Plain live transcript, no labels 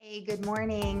Hey, good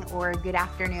morning or good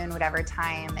afternoon, whatever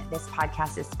time this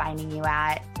podcast is finding you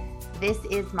at. This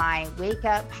is my wake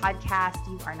up podcast.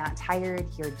 You are not tired,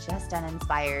 you're just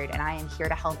uninspired, and I am here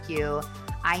to help you.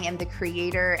 I am the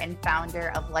creator and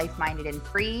founder of Life Minded and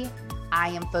Free. I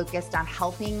am focused on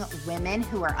helping women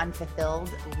who are unfulfilled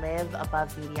live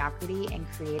above mediocrity and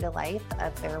create a life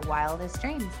of their wildest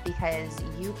dreams, because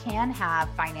you can have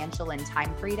financial and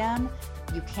time freedom.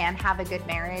 You can have a good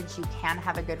marriage. You can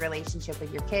have a good relationship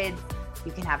with your kids.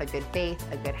 You can have a good faith,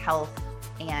 a good health.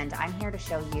 And I'm here to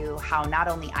show you how not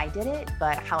only I did it,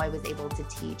 but how I was able to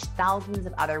teach thousands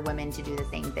of other women to do the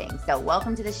same thing. So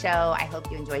welcome to the show. I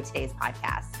hope you enjoyed today's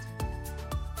podcast.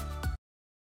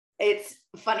 It's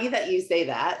funny that you say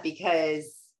that,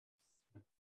 because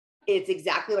it's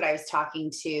exactly what I was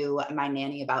talking to my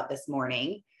nanny about this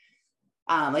morning.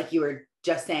 Like you were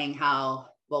just saying how,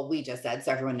 well, we just said,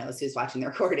 so everyone knows who's watching the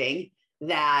recording,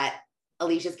 that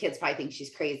Alicia's kids probably think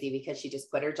she's crazy because she just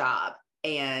quit her job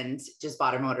and just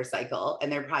bought a motorcycle.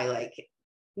 And they're probably like,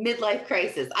 midlife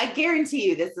crisis. I guarantee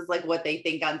you this is like what they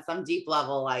think on some deep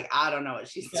level. Like, I don't know what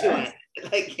she's doing.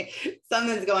 Like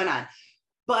something's going on.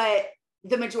 But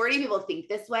the majority of people think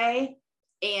this way.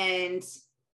 And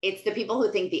it's the people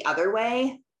who think the other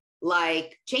way,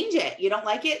 like, change it. You don't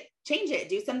like it? Change it.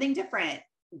 Do something different.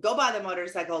 Go buy the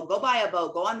motorcycle, go buy a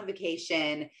boat, go on the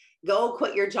vacation, go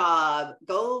quit your job,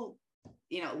 go,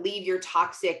 leave your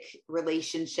toxic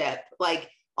relationship, like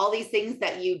all these things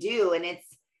that you do. And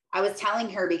I was telling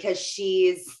her, because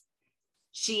she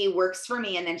works for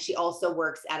me, and then she also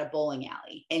works at a bowling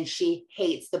alley, and she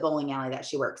hates the bowling alley that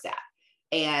she works at.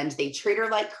 And they treat her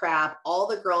like crap. All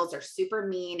the girls are super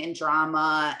mean and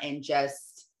drama and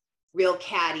just real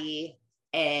catty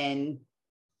and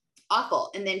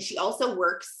awful. And then she also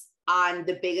works on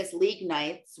the biggest league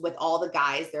nights with all the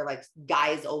guys. They're like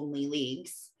guys only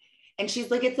leagues. And she's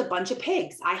like, it's a bunch of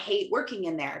pigs. I hate working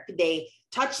in there. They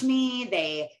touch me.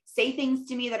 They say things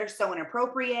to me that are so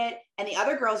inappropriate. And the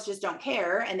other girls just don't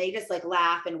care. And they just like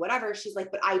laugh and whatever. She's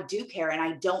like, but I do care. And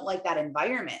I don't like that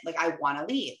environment. Like, I want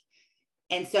to leave.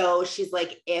 And so she's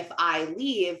like, if I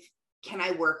leave, can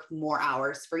I work more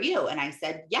hours for you? And I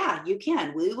said, yeah, you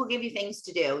can. We will give you things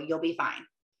to do. You'll be fine.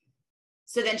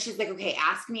 So then she's like, okay,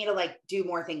 ask me to like do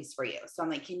more things for you. So I'm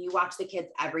like, can you watch the kids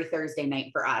every Thursday night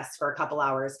for us for a couple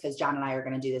hours? Because John and I are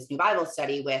going to do this new Bible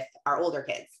study with our older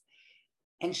kids.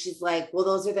 And she's like, well,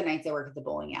 those are the nights I work at the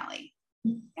bowling alley.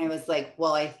 And I was like,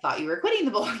 well, I thought you were quitting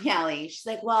the bowling alley. She's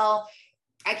like, well,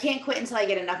 I can't quit until I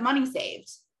get enough money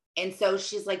saved. And so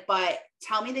she's like, but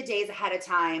tell me the days ahead of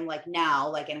time, like now,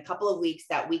 like in a couple of weeks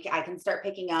that week, I can start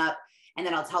picking up. And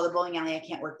then I'll tell the bowling alley I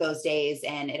can't work those days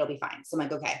and it'll be fine. So I'm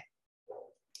like, okay,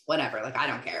 whatever. Like, I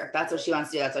don't care. If that's what she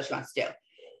wants to do, that's what she wants to do.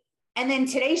 And then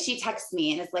today she texts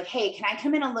me and is like, hey, can I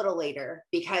come in a little later?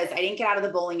 Because I didn't get out of the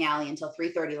bowling alley until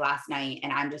 3:30 last night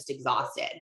and I'm just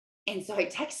exhausted. And so I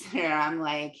texted her and I'm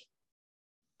like,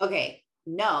 okay,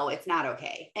 no, it's not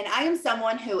okay. And I am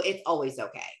someone who it's always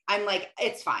okay. I'm like,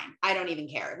 it's fine. I don't even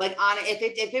care. Like,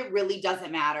 if it really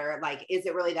doesn't matter, like, is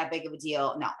it really that big of a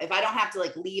deal? No. If I don't have to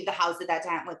like leave the house at that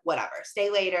time, like whatever, stay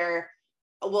later,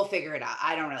 we'll figure it out.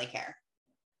 I don't really care.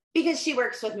 Because she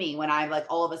works with me when I like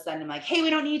all of a sudden I'm like, hey, we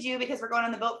don't need you because we're going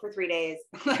on the boat for 3 days.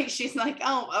 Like, she's like,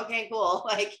 oh, okay, cool.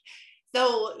 Like,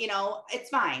 so, it's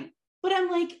fine. But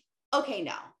I'm like, okay,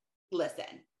 no,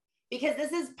 listen, because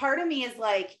this is part of me is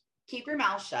like, keep your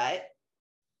mouth shut.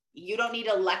 You don't need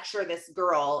to lecture this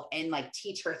girl and like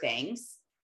teach her things.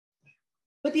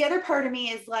 But the other part of me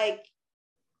is like,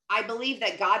 I believe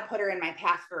that God put her in my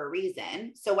path for a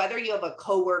reason. So whether you have a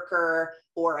coworker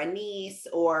or a niece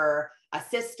or a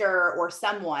sister or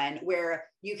someone where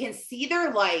you can see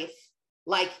their life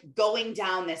like going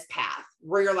down this path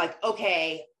where you're like,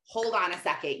 okay, hold on a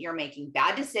second. You're making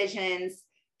bad decisions.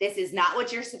 This is not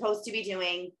what you're supposed to be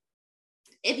doing.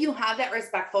 If you have that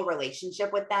respectful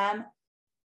relationship with them,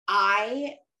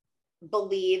 I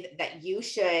believe that you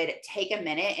should take a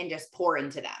minute and just pour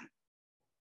into them.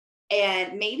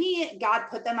 And maybe God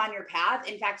put them on your path.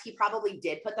 In fact, he probably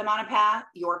did put them on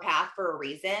your path for a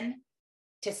reason,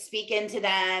 to speak into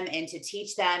them and to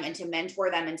teach them and to mentor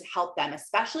them and to help them,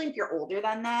 especially if you're older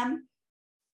than them.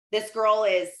 This girl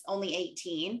is only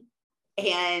 18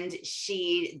 and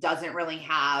she doesn't really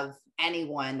have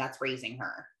anyone that's raising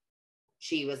her.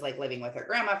 She was like living with her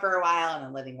grandma for a while and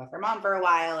then living with her mom for a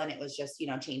while. And it was just,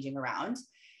 changing around.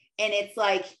 And it's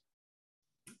like,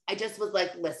 I just was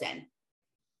like, listen,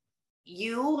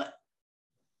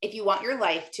 if you want your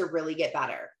life to really get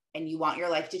better and you want your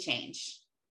life to change,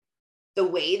 the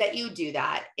way that you do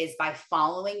that is by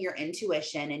following your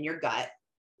intuition and your gut,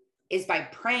 is by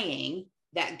praying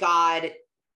that God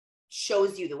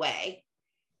shows you the way.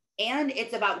 And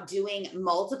it's about doing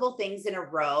multiple things in a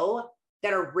row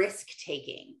that are risk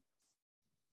taking.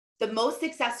 The most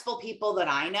successful people that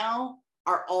I know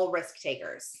are all risk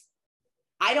takers.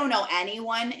 I don't know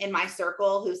anyone in my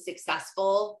circle who's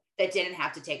successful that didn't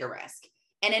have to take a risk.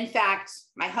 And in fact,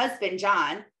 my husband,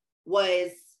 John, was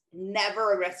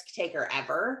never a risk taker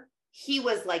ever. He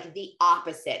was like the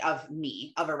opposite of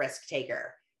me, of a risk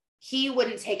taker. He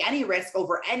wouldn't take any risk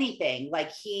over anything.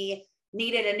 Like he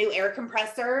needed a new air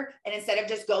compressor, and instead of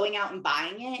just going out and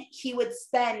buying it, he would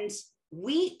spend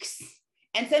weeks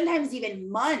and sometimes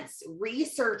even months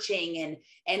researching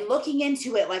and looking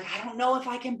into it. Like, I don't know if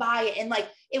I can buy it. And like,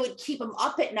 it would keep him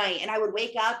up at night. And I would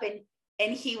wake up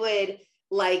and he would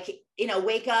like,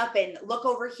 wake up and look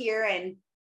over here, and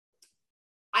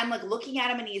I'm like looking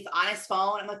at him and he's on his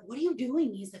phone. I'm like, what are you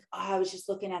doing? He's like, oh, I was just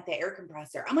looking at the air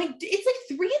compressor. I'm like, it's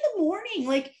like 3 a.m.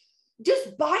 Like,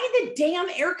 just buy the damn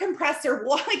air compressor.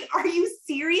 What? Like, are you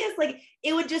serious? Like,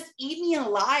 it would just eat me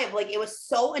alive. Like, it was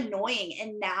so annoying.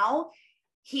 And now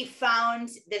he found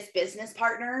this business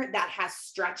partner that has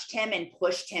stretched him and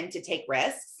pushed him to take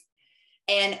risks.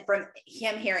 And from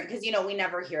him hearing, because, we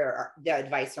never hear the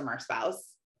advice from our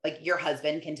spouse. Like, your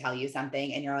husband can tell you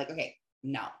something and you're like, okay,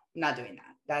 no, I'm not doing that.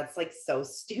 That's like so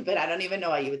stupid. I don't even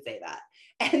know why you would say that.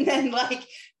 And then like,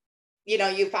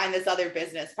 you find this other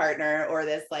business partner or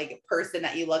this like person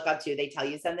that you look up to, they tell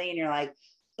you something and you're like,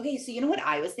 okay, so you know what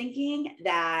I was thinking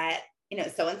that,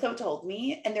 so-and-so told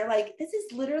me, and they're like, this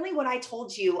is literally what I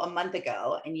told you a month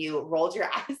ago. And you rolled your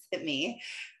eyes at me,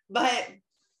 but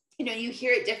you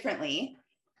hear it differently.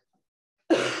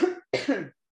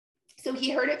 So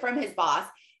he heard it from his boss,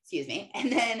 excuse me.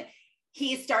 And then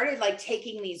he started like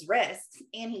taking these risks,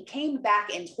 and he came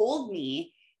back and told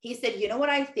me, he said, you know what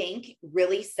I think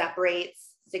really separates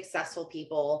successful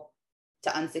people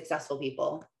to unsuccessful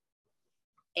people?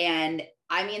 And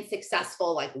I mean,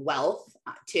 successful, like wealth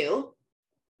too,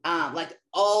 like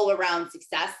all around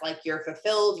success, like you're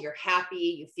fulfilled, you're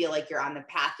happy, you feel like you're on the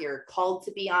path you're called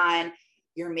to be on,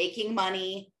 you're making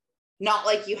money, not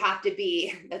like you have to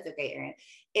be, that's okay, Erin.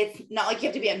 It's not like you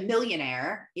have to be a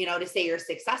millionaire, to say you're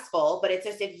successful, but it's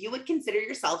just, if you would consider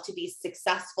yourself to be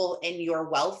successful in your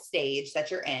wealth stage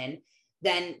that you're in,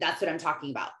 then that's what I'm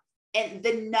talking about. And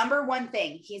the number one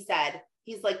thing he said,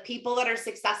 he's like, people that are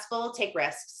successful take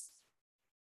risks.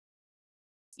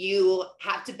 You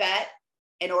have to bet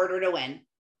in order to win.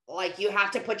 Like, you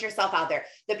have to put yourself out there.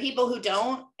 The people who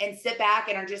don't and sit back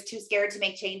and are just too scared to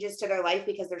make changes to their life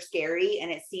because they're scary,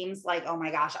 and it seems like, oh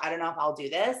my gosh, I don't know if I'll do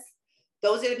this.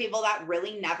 Those are the people that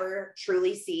really never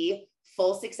truly see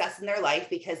full success in their life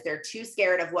because they're too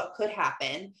scared of what could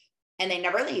happen, and they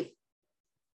never leave.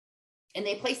 And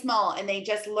they play small and they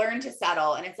just learn to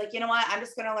settle. And it's like, you know what? I'm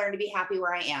just going to learn to be happy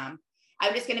where I am.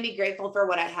 I'm just going to be grateful for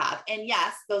what I have. And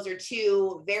yes, those are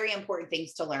two very important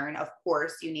things to learn. Of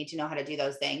course, you need to know how to do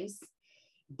those things,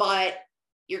 but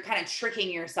you're kind of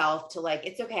tricking yourself to like,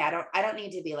 it's okay. I don't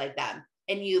need to be like them.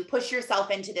 And you push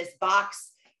yourself into this box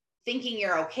thinking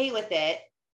you're okay with it,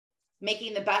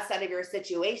 making the best out of your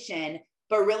situation.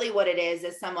 But really what it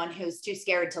is someone who's too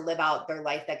scared to live out their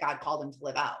life that God called them to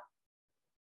live out.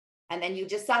 And then you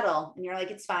just settle and you're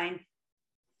like, it's fine.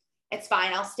 It's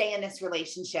fine. I'll stay in this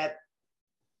relationship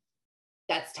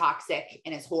that's toxic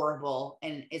and is horrible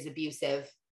and is abusive.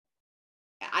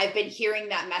 I've been hearing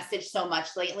that message so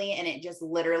much lately, and it just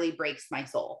literally breaks my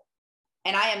soul.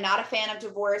 And I am not a fan of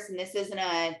divorce. And this isn't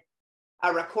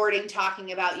a recording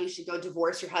talking about you should go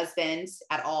divorce your husband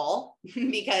at all,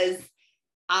 because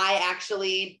I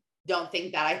actually don't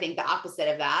think that. I think the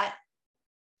opposite of that.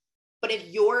 But if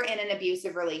you're in an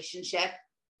abusive relationship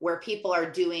where people are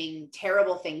doing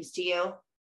terrible things to you,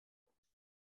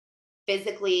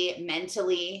 physically,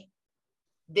 mentally,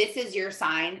 this is your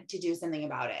sign to do something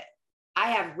about it.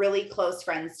 I have really close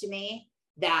friends to me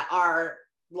that are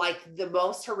like the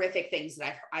most horrific things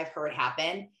that I've heard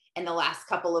happen in the last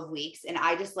couple of weeks. And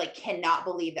I just like cannot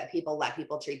believe that people let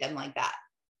people treat them like that.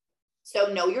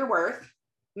 So know your worth.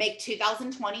 Make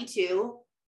 2022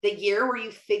 the year where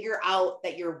you figure out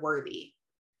that you're worthy.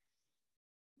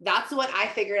 That's what I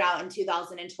figured out in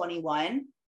 2021.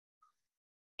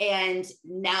 And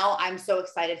now I'm so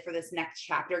excited for this next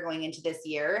chapter going into this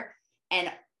year.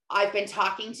 And I've been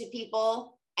talking to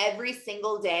people every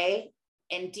single day.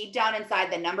 And deep down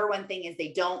inside, the number one thing is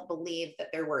they don't believe that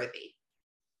they're worthy.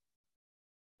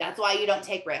 That's why you don't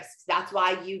take risks. That's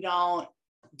why you don't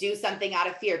do something out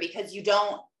of fear, because you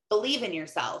don't believe in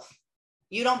yourself.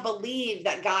 You don't believe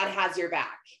that God has your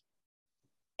back.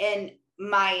 And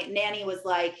my nanny was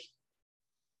like,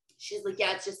 she's like,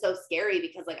 yeah, it's just so scary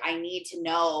because like, I need to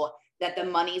know that the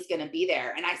money's going to be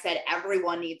there. And I said,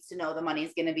 everyone needs to know the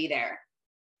money's going to be there.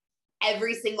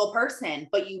 every single person,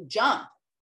 but you jump.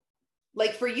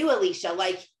 Like for you, Alicia,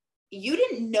 like you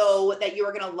didn't know that you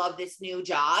were going to love this new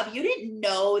job. You didn't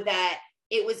know that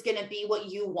it was going to be what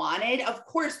you wanted. Of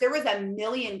course, there was a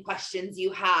million questions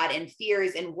you had and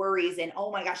fears and worries. And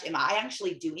oh my gosh, am I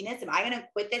actually doing this? Am I going to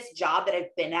quit this job that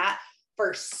I've been at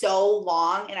for so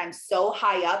long? And I'm so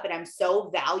high up and I'm so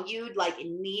valued, like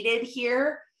needed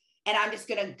here. And I'm just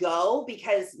going to go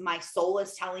because my soul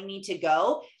is telling me to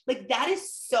go. Like that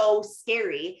is so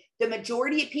scary. The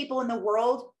majority of people in the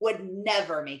world would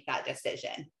never make that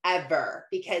decision ever,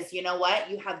 because you know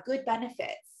what? You have good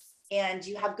benefits and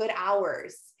you have good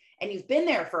hours and you've been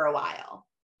there for a while.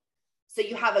 So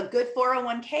you have a good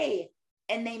 401k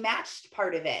and they matched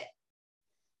part of it.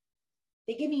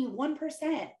 They give me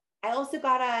 1%. I also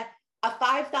got a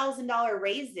 $5,000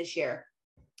 raise this year.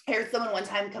 I heard someone one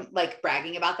time like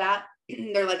bragging about that.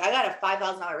 They're like, I got a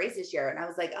 $5,000 raise this year. And I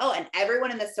was like, oh, and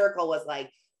everyone in the circle was like,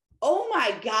 oh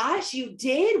my gosh, you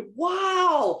did?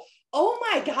 Wow. Oh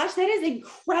my gosh, that is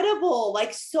incredible.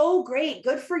 Like so great.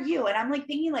 Good for you. And I'm like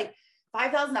thinking like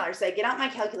 $5,000. So I get out my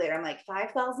calculator. I'm like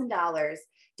 $5,000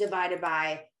 divided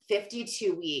by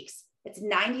 52 weeks. It's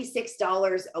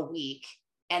 $96 a week.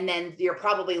 And then you're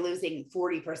probably losing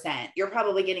 40%. You're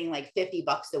probably getting like $50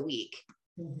 a week.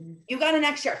 Mm-hmm. You got an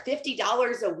extra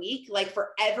 $50 a week, like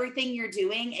for everything you're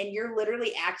doing. And you're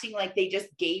literally acting like they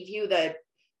just gave you the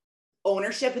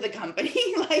ownership of the company.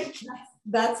 Like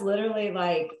that's literally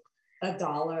like a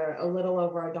little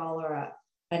over $1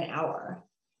 an hour.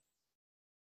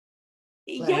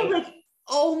 Right? Yeah. Like,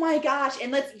 oh my gosh.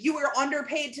 And you were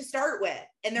underpaid to start with.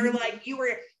 And they're like, you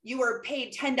were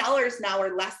paid $10 an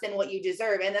hour less than what you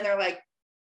deserve. And then they're like,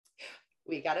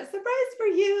 we got a surprise for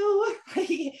you.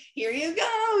 Here you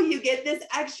go. You get this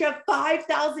extra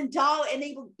 $5,000 and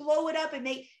they blow it up and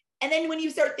then when you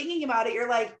start thinking about it, you're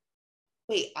like,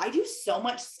 wait, I do so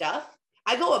much stuff.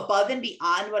 I go above and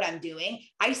beyond what I'm doing.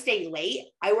 I stay late.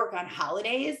 I work on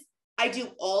holidays. I do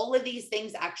all of these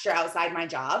things extra outside my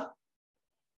job.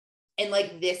 And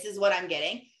like, this is what I'm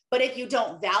getting. But if you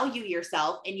don't value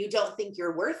yourself and you don't think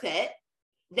you're worth it,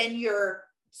 then you're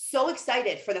so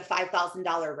excited for the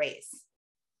 $5,000 raise.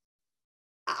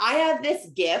 I have this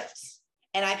gift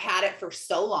and I've had it for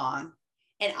so long,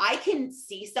 and I can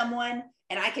see someone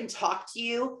and I can talk to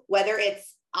you, whether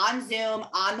it's on Zoom,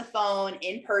 on the phone,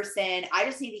 in person. I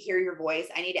just need to hear your voice.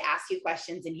 I need to ask you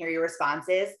questions and hear your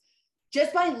responses.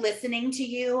 Just by listening to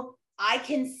you, I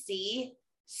can see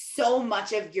so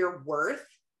much of your worth,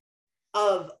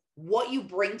 of what you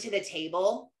bring to the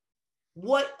table,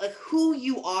 who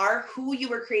you are, who you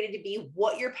were created to be,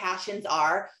 what your passions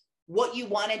are, what you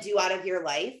want to do out of your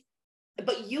life,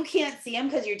 but you can't see them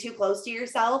because you're too close to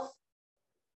yourself.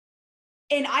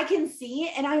 And I can see,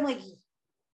 and I'm like,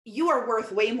 you are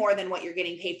worth way more than what you're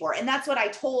getting paid for. And that's what I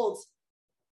told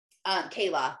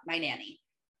Kayla, my nanny,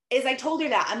 is I told her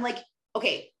that. I'm like,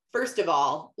 okay, first of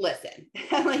all, listen,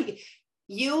 I'm like,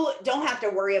 you don't have to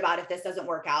worry about if this doesn't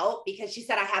work out, because she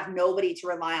said, I have nobody to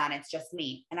rely on. It's just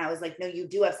me. And I was like, no, you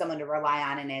do have someone to rely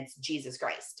on, and it's Jesus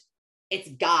Christ. It's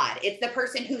God. It's the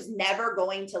person who's never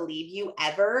going to leave you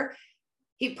ever.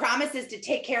 He promises to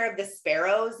take care of the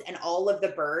sparrows and all of the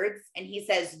birds. And he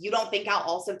says, you don't think I'll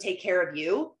also take care of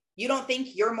you? You don't think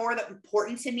you're more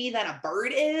important to me than a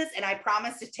bird is? And I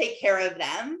promise to take care of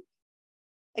them.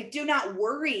 Like, do not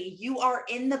worry. You are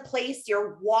in the place,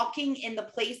 you're walking in the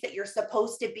place that you're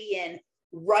supposed to be in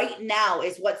right now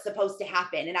is what's supposed to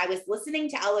happen. And I was listening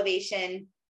to Elevation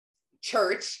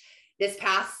Church this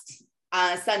past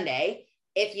Sunday.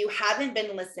 If you haven't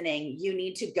been listening, you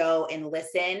need to go and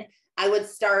listen. I would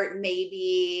start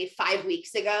maybe 5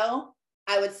 weeks ago.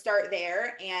 I would start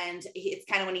there, and it's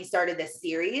kind of when he started this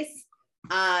series.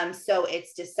 So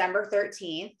it's December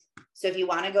 13th. So if you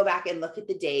want to go back and look at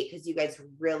the date, because you guys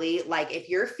really like, if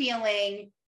you're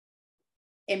feeling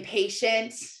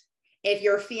impatient, if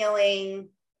you're feeling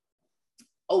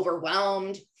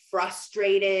overwhelmed,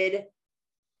 frustrated,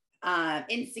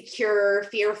 insecure,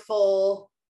 fearful,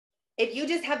 if you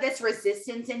just have this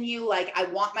resistance in you, like, I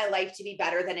want my life to be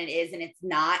better than it is, and it's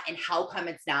not, and how come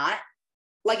it's not?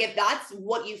 Like, if that's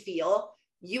what you feel,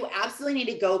 you absolutely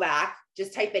need to go back,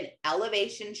 just type in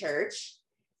Elevation Church.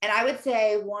 And I would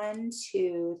say 1,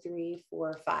 2, 3,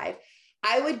 4, 5.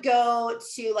 I would go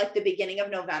to like the beginning of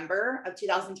November of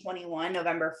 2021,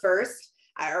 November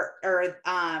 1st, or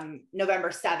November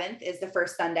 7th is the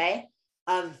first Sunday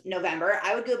of November.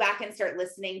 I would go back and start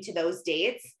listening to those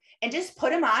dates and just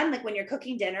put them on, like when you're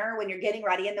cooking dinner, when you're getting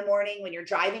ready in the morning, when you're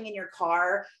driving in your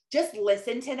car, just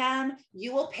listen to them.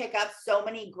 You will pick up so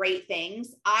many great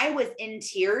things. I was in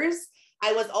tears.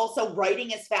 I was also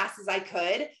writing as fast as I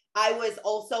could. I was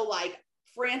also like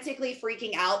frantically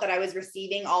freaking out that I was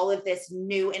receiving all of this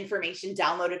new information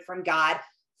downloaded from God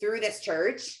through this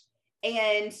church.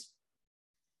 And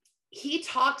he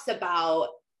talks about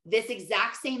this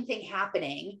exact same thing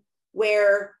happening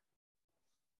where,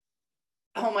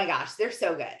 oh my gosh, they're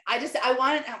so good.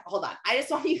 Hold on. I just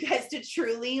want you guys to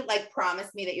truly like promise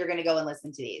me that you're going to go and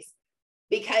listen to these,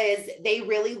 because they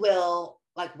really will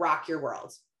like rock your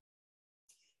world.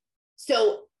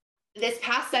 So this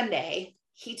past Sunday,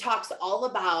 he talks all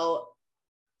about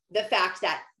the fact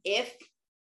that if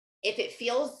it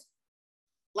feels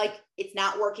like it's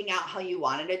not working out how you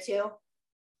wanted it to,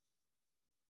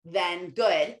 then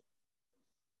good,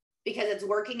 because it's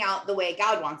working out the way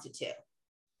God wants it to.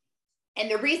 And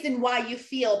the reason why you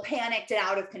feel panicked and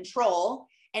out of control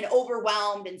and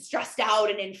overwhelmed and stressed out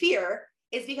and in fear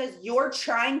is because you're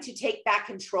trying to take back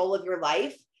control of your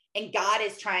life and God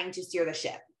is trying to steer the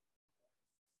ship.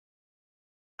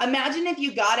 Imagine if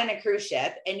you got in a cruise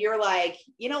ship and you're like,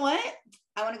 you know what?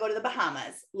 I want to go to the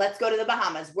Bahamas. Let's go to the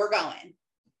Bahamas. We're going.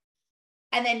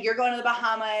 And then you're going to the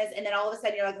Bahamas. And then all of a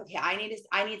sudden you're like, okay, I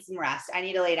need some rest. I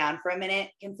need to lay down for a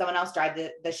minute. Can someone else drive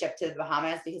the ship to the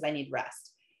Bahamas because I need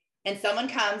rest? And someone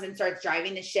comes and starts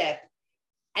driving the ship.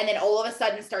 And then all of a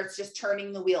sudden starts just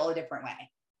turning the wheel a different way.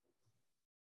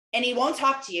 And he won't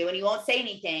talk to you and he won't say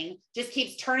anything, just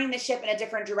keeps turning the ship in a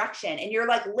different direction. And you're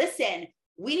like, listen,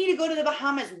 we need to go to the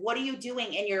Bahamas. What are you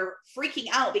doing? And you're freaking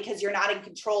out because you're not in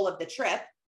control of the trip.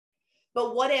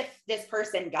 But what if this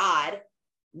person, God,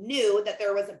 knew that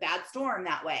there was a bad storm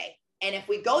that way? And if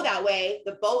we go that way,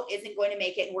 the boat isn't going to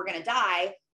make it and we're going to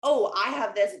die. Oh, I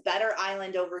have this better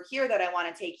island over here that I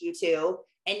want to take you to.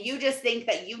 And you just think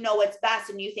that you know what's best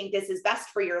and you think this is best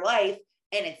for your life.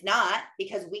 And it's not,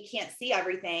 because we can't see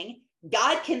everything.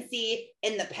 God can see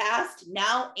in the past,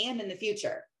 now, and in the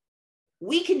future.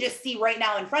 We can just see right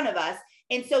now in front of us.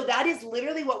 And so that is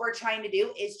literally what we're trying to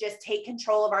do, is just take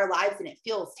control of our lives. And it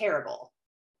feels terrible.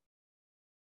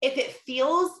 If it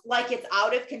feels like it's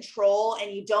out of control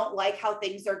and you don't like how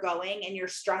things are going and you're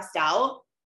stressed out,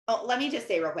 let me just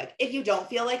say real quick, if you don't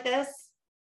feel like this,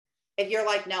 if you're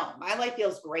like, no, my life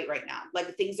feels great right now,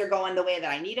 like things are going the way that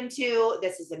I need them to,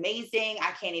 this is amazing,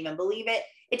 I can't even believe it.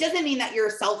 It doesn't mean that you're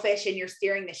selfish and you're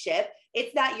steering the ship.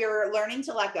 It's that you're learning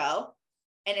to let go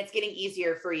and it's getting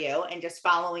easier for you and just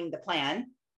following the plan.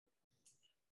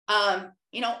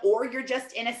 Or you're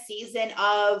just in a season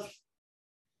of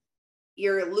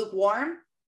you're lukewarm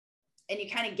and you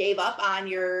kind of gave up on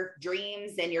your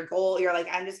dreams and your goal. You're like,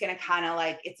 I'm just going to kind of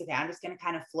like, it's okay. I'm just going to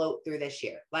kind of float through this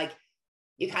year. Like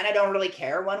you kind of don't really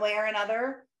care one way or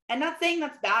another. And not saying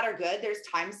that's bad or good. There's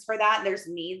times for that. There's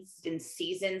needs and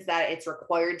seasons that it's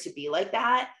required to be like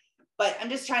that. But I'm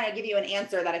just trying to give you an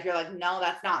answer that if you're like, no,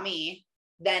 that's not me,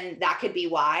 then that could be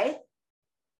why.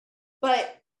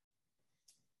 But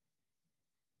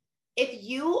if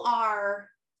you are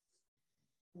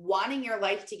wanting your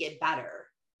life to get better,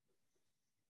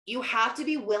 you have to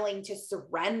be willing to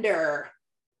surrender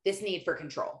this need for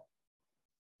control.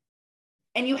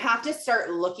 And you have to start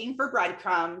looking for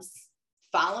breadcrumbs,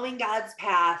 following God's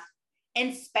path,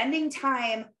 and spending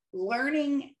time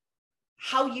learning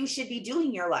how you should be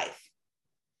doing your life.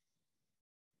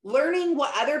 Learning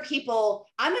what other people,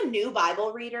 I'm a new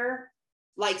Bible reader.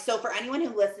 So for anyone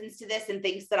who listens to this and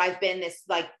thinks that I've been this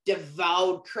like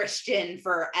devout Christian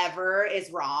forever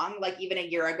is wrong. Like even a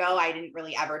year ago, I didn't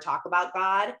really ever talk about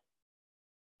God.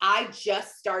 I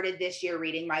just started this year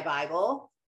reading my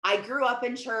Bible. I grew up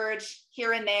in church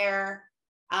here and there.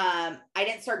 I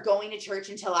didn't start going to church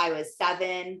until I was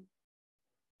 7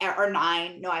 or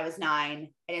 9. No, I was 9.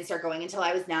 I didn't start going until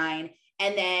I was 9.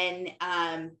 And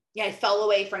then, I fell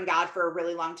away from God for a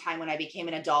really long time when I became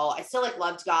an adult. I still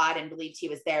loved God and believed he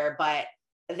was there, but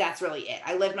that's really it.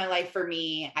 I lived my life for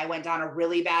me. I went down a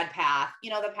really bad path,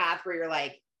 the path where you're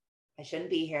like, I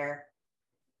shouldn't be here.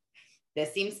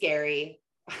 This seems scary.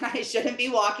 I shouldn't be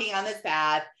walking on this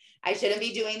path. I shouldn't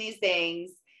be doing these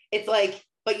things. It's like,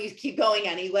 but you keep going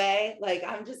anyway. Like,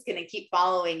 I'm just going to keep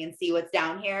following and see what's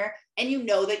down here. And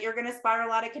that you're going to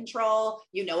spiral out of control.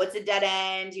 It's a dead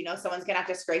end. Someone's going to have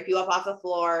to scrape you up off the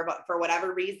floor, but for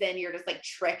whatever reason, you're just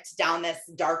tricked down this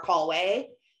dark hallway.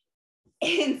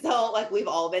 And so we've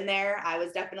all been there. I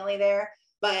was definitely there,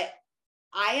 but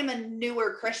I am a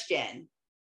newer Christian.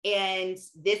 And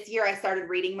this year I started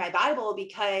reading my Bible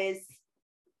because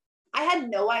I had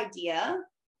no idea.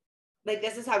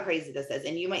 This is how crazy this is.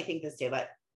 And you might think this too, but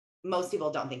most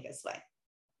people don't think this way.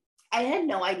 I had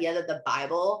no idea that the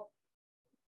Bible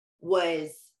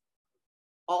was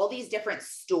all these different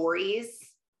stories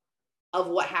of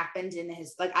what happened in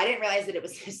his, I didn't realize that it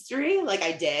was history.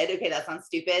 I did. Okay. That sounds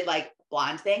stupid.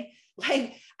 blonde thing.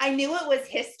 Like, I knew it was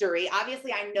history.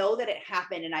 Obviously, I know that it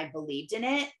happened and I believed in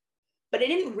it, but I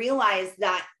didn't realize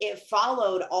that it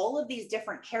followed all of these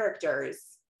different characters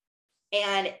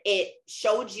and it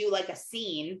showed you like a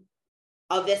scene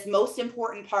of this most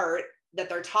important part that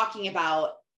they're talking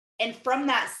about. And from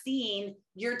that scene,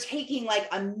 you're taking like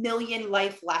a million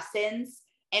life lessons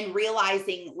and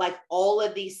realizing like all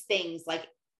of these things, like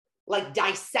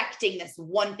dissecting this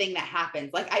one thing that happens.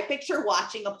 Like, I picture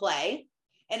watching a play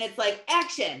and it's like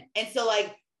action. And so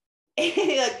like,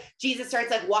 like Jesus starts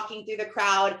like walking through the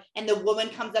crowd and the woman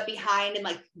comes up behind and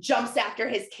like jumps after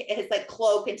his like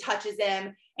cloak and touches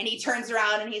him. And he turns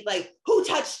around and he's like, who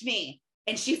touched me?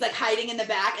 And she's like hiding in the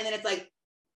back. And then it's like,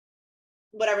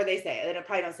 whatever they say. They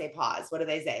probably don't say pause. What do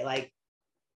they say? Like,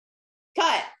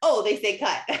 cut. Oh, they say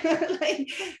cut. Like,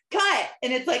 cut.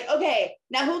 And it's like, okay,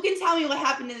 now who can tell me what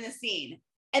happened in the scene?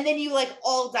 And then you like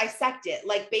all dissect it,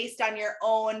 like based on your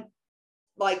own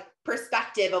like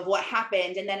perspective of what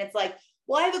happened. And then it's like,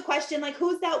 well, I have a question, like,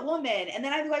 who's that woman? And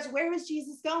then I have a question, where was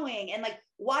Jesus going? And like,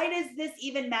 why does this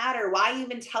even matter? Why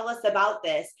even tell us about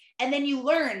this? And then you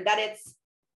learn that it's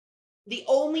the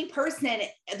only person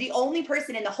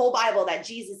in the whole Bible that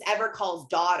Jesus ever calls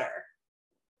daughter.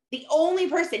 The only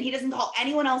person. He doesn't call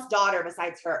anyone else daughter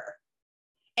besides her.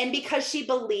 And because she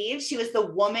believed she was the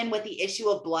woman with the issue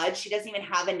of blood, she doesn't even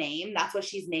have a name. That's what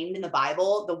she's named in the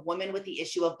Bible, the woman with the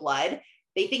issue of blood.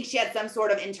 They think she had some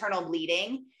sort of internal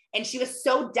bleeding. And she was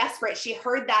so desperate. She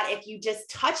heard that if you just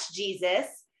touch Jesus,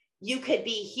 you could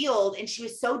be healed. And she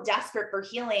was so desperate for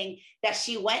healing that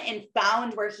she went and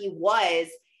found where he was.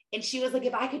 And she was like,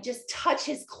 if I could just touch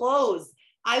his clothes,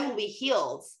 I will be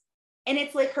healed. And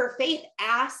it's like her faith,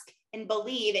 ask and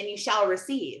believe and you shall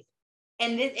receive.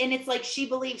 And it's like she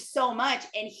believed so much,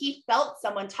 and he felt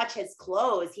someone touch his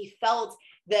clothes. He felt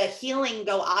the healing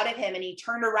go out of him, and he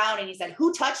turned around and he said,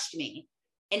 who touched me?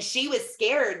 And she was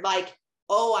scared, like,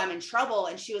 oh, I'm in trouble.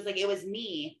 And she was like, it was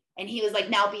me. And he was like,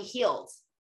 now be healed.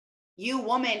 You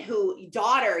woman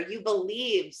daughter, you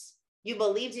believed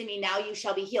in me. Now you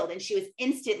shall be healed. And she was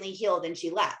instantly healed and she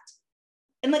left.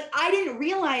 And like, I didn't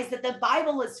realize that the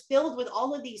Bible is filled with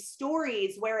all of these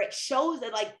stories where it shows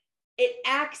that like, it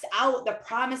acts out the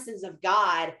promises of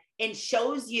God and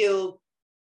shows you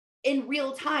in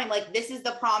real time, like, this is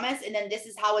the promise, and then this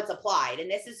is how it's applied.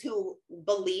 And this is who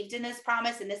believed in this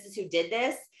promise, and this is who did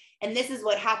this, and this is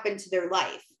what happened to their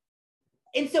life.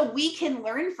 And so we can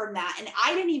learn from that. And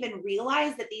I didn't even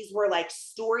realize that these were like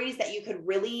stories that you could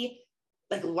really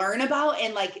like learn about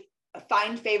and like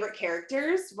find favorite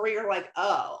characters where you're like,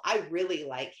 oh, I really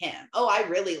like him. Oh, I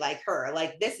really like her.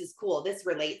 Like, this is cool. This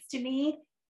relates to me.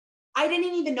 I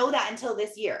didn't even know that until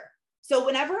this year. So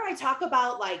whenever I talk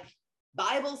about like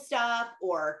Bible stuff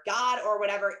or God or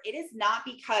whatever, it is not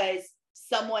because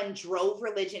someone drove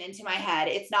religion into my head.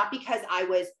 It's not because I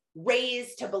was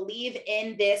raised to believe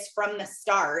in this from the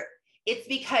start. It's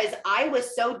because I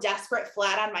was so desperate,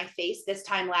 flat on my face this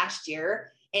time last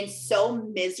year, and so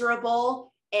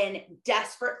miserable and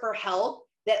desperate for help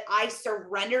that I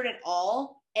surrendered it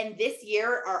all. And this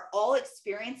year are all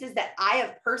experiences that I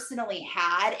have personally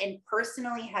had and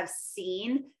personally have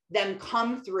seen them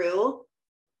come through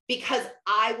because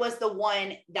I was the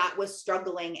one that was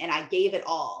struggling and I gave it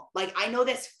all. Like, I know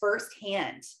this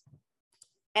firsthand.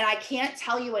 And I can't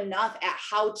tell you enough at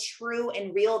how true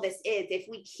and real this is. If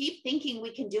we keep thinking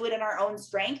we can do it in our own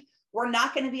strength, we're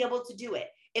not going to be able to do it.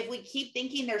 If we keep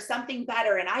thinking there's something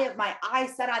better and I have my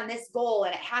eyes set on this goal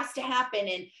and it has to happen,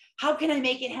 and how can I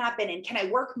make it happen? And can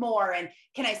I work more? And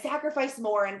can I sacrifice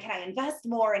more? And can I invest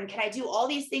more? And can I do all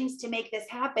these things to make this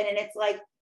happen? And it's like,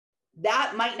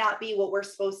 that might not be what we're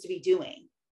supposed to be doing.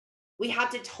 We have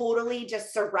to totally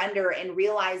just surrender and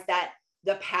realize that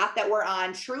the path that we're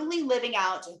on, truly living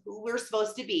out who we're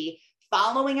supposed to be,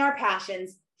 following our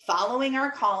passions, following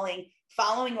our calling,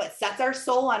 following what sets our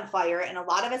soul on fire. And a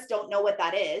lot of us don't know what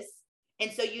that is.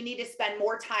 And so you need to spend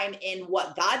more time in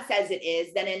what God says it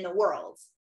is than in the world.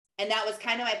 And that was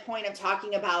kind of my point of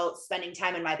talking about spending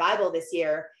time in my Bible this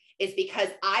year, is because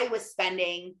I was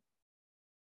spending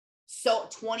so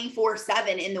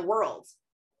 24/7 in the world.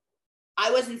 I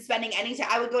wasn't spending any time.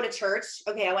 I would go to church.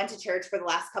 Okay, I went to church for the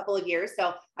last couple of years.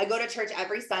 So I go to church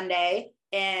every Sunday,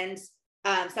 and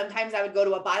sometimes I would go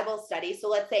to a Bible study. So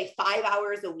let's say 5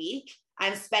 hours a week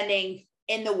I'm spending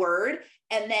in the Word.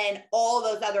 And then all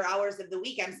those other hours of the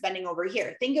week I'm spending over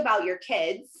here. Think about your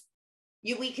kids.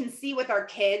 We can see with our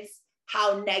kids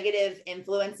how negative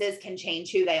influences can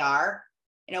change who they are.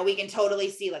 You know, we can totally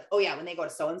see like, oh yeah, when they go to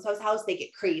so-and-so's house, they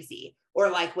get crazy. Or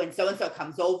like when so-and-so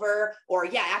comes over, or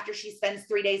yeah, after she spends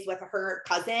 3 days with her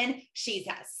cousin, she's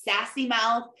a sassy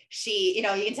mouth. She, you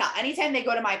know, you can tell anytime they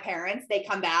go to my parents, they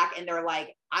come back and they're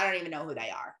like, I don't even know who they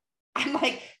are. I'm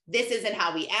like, this isn't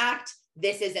how we act.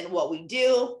 This isn't what we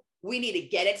do. We need to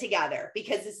get it together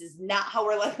because this is not how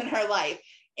we're living our life.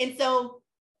 And so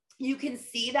you can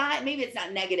see that maybe it's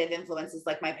not negative influences.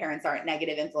 Like my parents aren't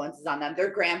negative influences on them. They're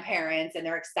grandparents and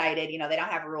they're excited. You know, they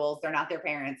don't have rules. They're not their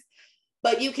parents,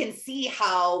 but you can see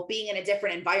how being in a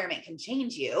different environment can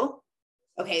change you.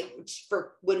 Okay.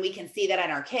 For when we can see that in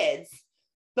our kids,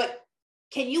 but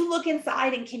can you look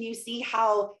inside and can you see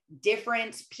how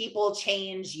different people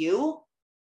change you?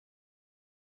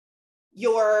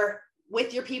 You're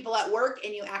with your people at work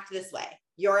and you act this way.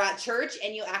 You're at church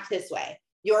and you act this way.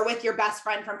 You're with your best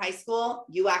friend from high school,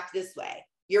 you act this way.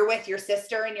 You're with your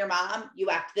sister and your mom, you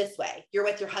act this way. You're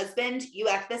with your husband, you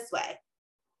act this way.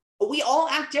 We all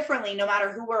act differently no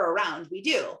matter who we're around. We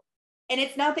do. And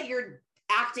it's not that you're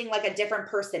acting like a different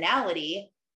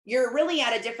personality. You're really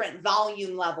at a different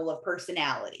volume level of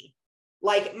personality.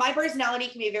 Like my personality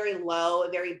can be very low,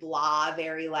 very blah,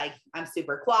 very like, I'm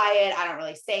super quiet. I don't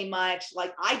really say much.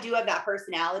 Like I do have that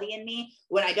personality in me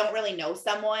when I don't really know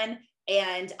someone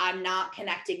and I'm not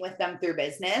connecting with them through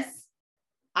business.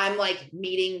 I'm like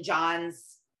meeting John's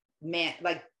man,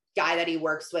 like guy that he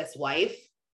works with's wife.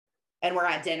 And we're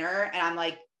at dinner and I'm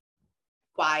like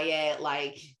quiet,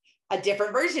 like a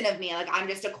different version of me. Like I'm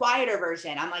just a quieter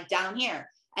version. I'm like down here.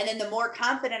 And then the more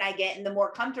confident I get and the more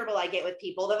comfortable I get with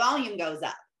people, the volume goes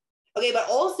up. Okay. But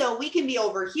also we can be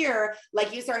over here.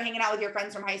 Like you start hanging out with your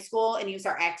friends from high school and you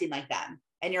start acting like them.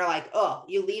 And you're like, oh,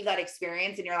 you leave that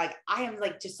experience and you're like, I am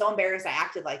like just so embarrassed I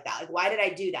acted like that. Like, why did I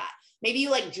do that? Maybe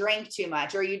you like drank too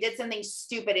much or you did something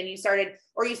stupid and you started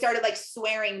like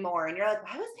swearing more. And you're like,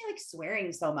 why was I like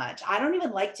swearing so much? I don't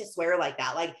even like to swear like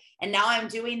that. Like, and now I'm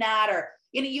doing that. Or,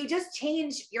 you know, you just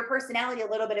change your personality a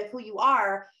little bit of who you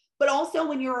are. But also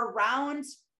when you're around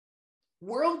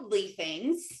worldly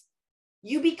things,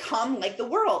 you become like the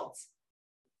world.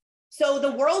 So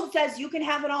the world says you can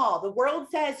have it all. The world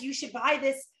says you should buy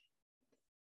this.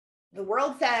 The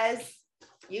world says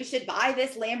you should buy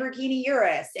this Lamborghini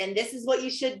Urus and this is what you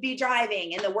should be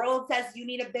driving. And the world says you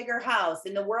need a bigger house.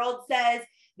 And the world says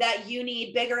that you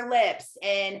need bigger lips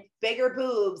and bigger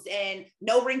boobs and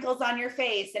no wrinkles on your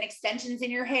face and extensions in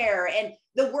your hair. And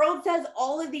the world says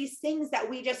all of these things that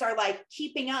we just are like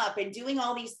keeping up and doing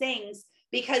all these things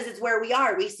because it's where we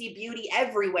are. We see beauty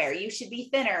everywhere. You should be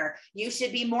thinner. You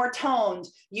should be more toned.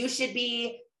 You should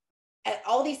be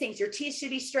all these things. Your teeth should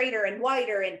be straighter and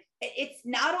whiter. And it's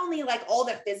not only like all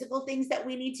the physical things that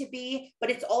we need to be, but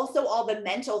it's also all the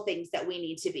mental things that we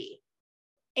need to be.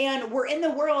 And we're in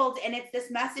the world and it's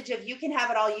this message of you can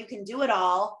have it all. You can do it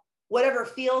all. Whatever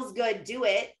feels good, do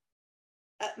it.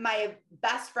 My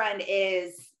best friend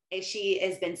she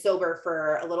has been sober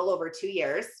for a little over 2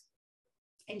 years.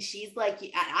 And she's like,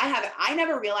 I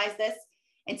never realized this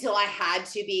until I had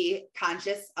to be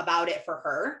conscious about it for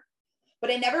her.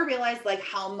 But I never realized like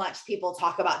how much people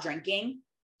talk about drinking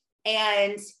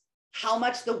and how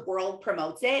much the world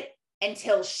promotes it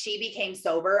until she became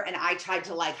sober. And I tried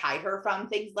to like hide her from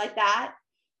things like that.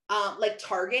 Like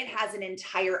Target has an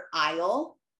entire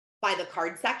aisle by the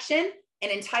card section, an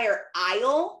entire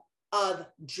aisle of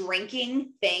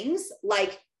drinking things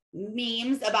like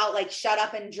memes about like shut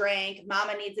up and drink,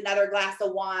 mama needs another glass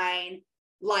of wine,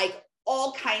 like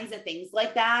all kinds of things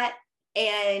like that,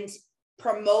 and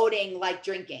promoting like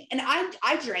drinking. And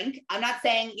I drink. I'm not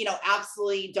saying, you know,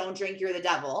 absolutely don't drink, you're the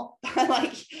devil.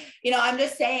 Like, you know, I'm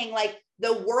just saying like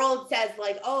the world says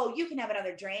like, oh, you can have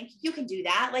another drink, you can do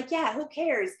that. Like, yeah, who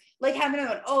cares? Like have another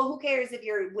one. Oh, who cares if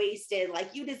you're wasted? Like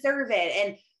you deserve it.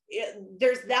 And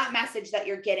there's that message that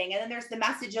you're getting. And then there's the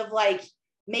message of like,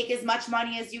 make as much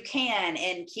money as you can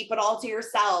and keep it all to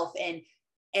yourself and,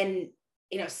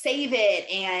 you know, save it.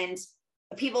 And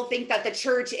people think that the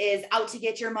church is out to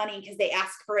get your money because they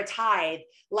ask for a tithe.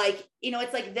 Like, you know,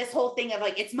 it's like this whole thing of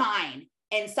like, it's mine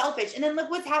and selfish. And then look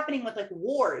what's happening with like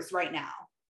wars right now.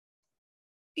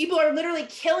 People are literally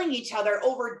killing each other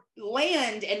over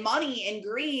land and money and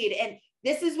greed. And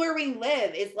this is where we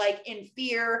live, is like in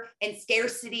fear and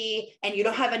scarcity, and you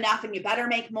don't have enough and you better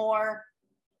make more.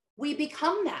 We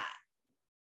become that.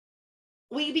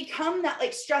 We become that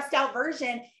like stressed out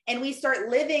version, and we start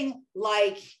living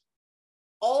like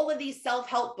all of these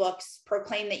self-help books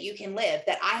proclaim that you can live,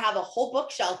 that I have a whole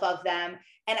bookshelf of them.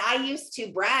 And I used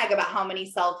to brag about how many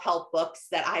self-help books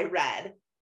that I read.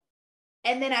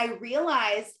 And then I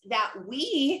realized that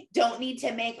we don't need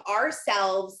to make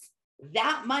ourselves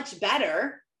that much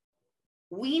better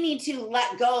we need to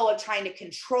let go of trying to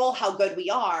control how good we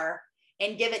are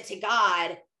and give it to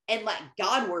God and let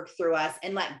God work through us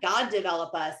and let God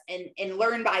develop us and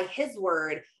learn by his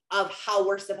word of how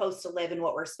we're supposed to live and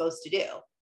what we're supposed to do.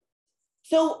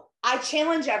 So I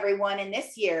challenge everyone in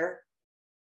this year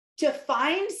to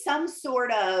find some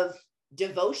sort of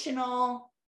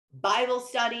devotional, Bible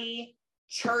study,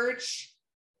 church,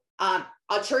 a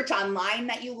church online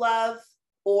that you love,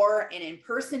 or an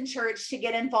in-person church to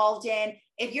get involved in.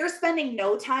 If you're spending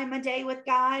no time a day with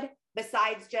God,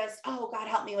 besides just, oh, God,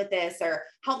 help me with this, or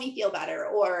help me feel better,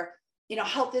 or,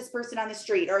 help this person on the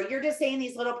street, or you're just saying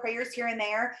these little prayers here and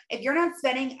there. If you're not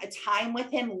spending a time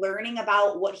with him, learning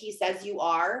about what he says you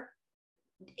are,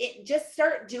 just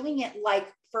start doing it like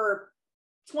for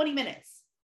 20 minutes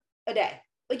a day.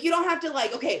 Like, you don't have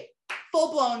to okay,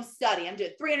 full blown study. I'm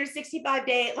doing 365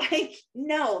 day.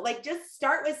 No, just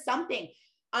start with something.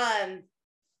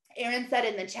 Aaron said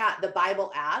in the chat, the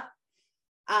Bible app,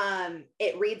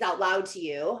 it reads out loud to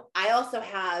you. I also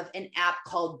have an app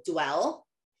called Dwell,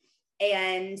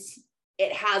 and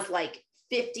it has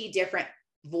 50 different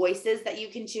voices that you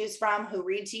can choose from who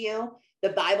read to you. The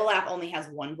Bible app only has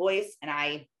one voice, and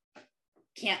I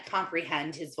can't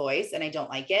comprehend his voice, and I don't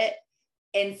like it.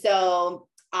 And so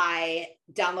I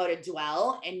downloaded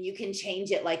Dwell, and you can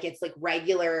change it it's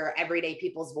regular everyday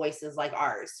people's voices like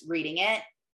ours reading it.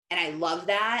 And I love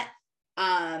that.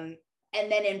 And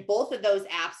then in both of those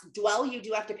apps, Dwell, you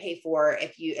do have to pay for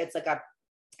it's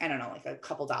a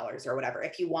couple dollars or whatever.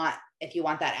 If you want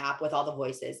that app with all the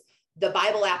voices. The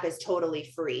Bible app is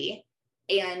totally free,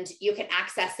 and you can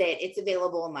access it. It's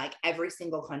available in every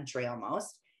single country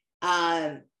almost.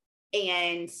 And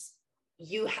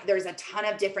there's a ton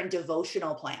of different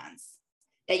devotional plans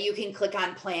that you can click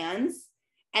on plans.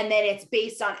 And then it's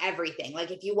based on everything.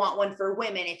 If you want one for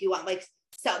women, if you want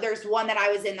so there's one that I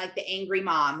was in the Angry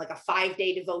Mom, a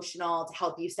 5-day devotional to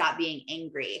help you stop being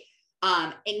angry.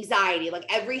 Anxiety,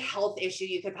 every health issue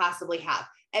you could possibly have,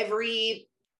 every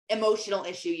emotional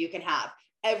issue you can have,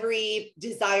 every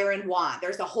desire and want.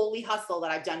 There's a holy hustle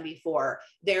that I've done before.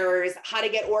 There's how to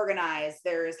get organized.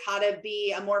 There's how to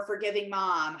be a more forgiving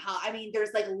mom. There's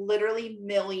literally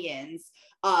millions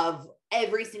of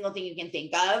every single thing you can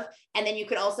think of. And then you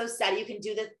can also you can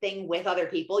do the thing with other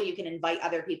people. You can invite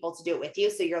other people to do it with you.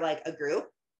 So you're a group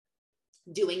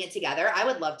doing it together. I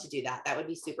would love to do that. That would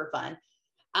be super fun.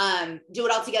 Do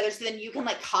it all together. So then you can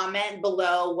comment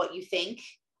below what you think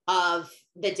of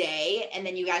the day. And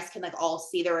then you guys can all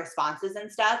see the responses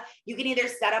and stuff. You can either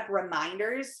set up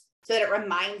reminders so that it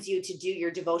reminds you to do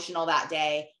your devotional that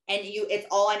day. And it's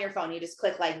all on your phone. You just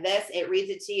click this, it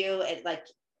reads it to you. It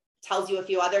tells you a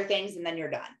few other things, and then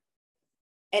you're done.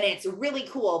 And it's really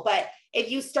cool. But if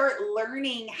you start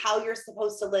learning how you're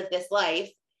supposed to live this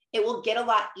life, it will get a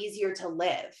lot easier to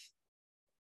live.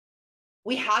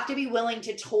 We have to be willing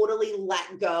to totally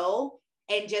let go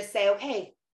and just say,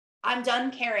 okay, I'm done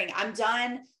caring. I'm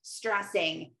done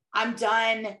stressing. I'm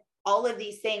done all of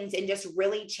these things, and just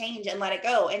really change and let it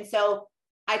go. And so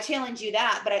I challenge you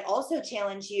that, but I also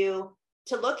challenge you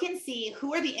to look and see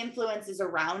who are the influences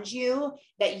around you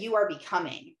that you are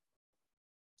becoming.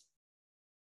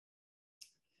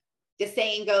 The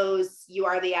saying goes, you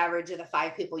are the average of the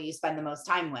 5 people you spend the most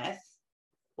time with.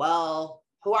 Well,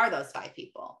 who are those 5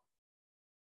 people?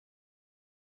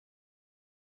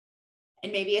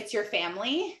 And maybe it's your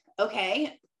family.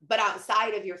 Okay. But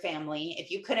outside of your family, if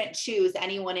you couldn't choose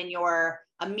anyone in your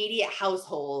immediate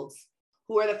household,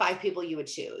 who are the 5 people you would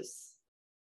choose?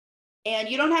 And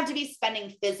you don't have to be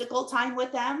spending physical time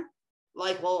with them.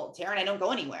 Well, Taryn, I don't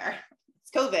go anywhere. It's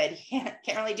COVID.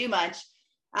 Can't really do much.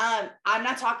 I'm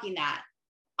not talking that.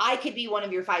 I could be one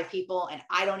of your 5 people, and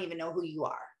I don't even know who you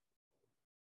are.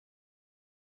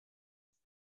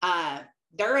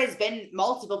 There has been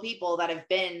multiple people that have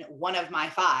been one of my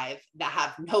 5 that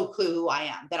have no clue who I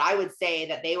am, that I would say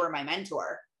that they were my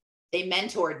mentor. They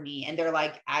mentored me, and they're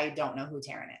I don't know who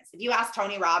Taryn is. If you ask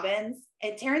Tony Robbins,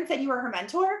 and Taryn said you were her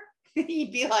mentor,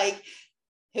 you'd be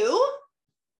who?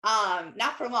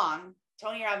 Not for long.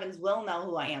 Tony Robbins will know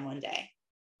who I am one day.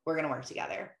 We're going to work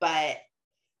together. But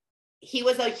he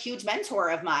was a huge mentor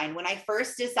of mine. When I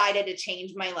first decided to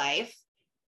change my life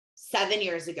 7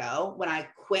 years ago, when I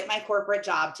quit my corporate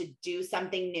job to do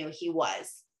something new, he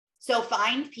was. So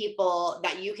find people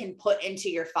that you can put into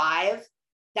your 5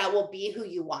 that will be who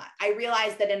you want. I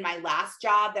realized that in my last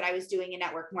job that I was doing in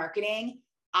network marketing,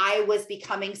 I was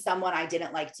becoming someone I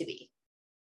didn't like to be.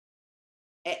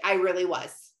 I really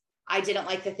was. I didn't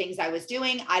like the things I was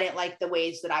doing. I didn't like the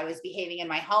ways that I was behaving in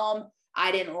my home.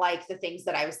 I didn't like the things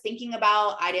that I was thinking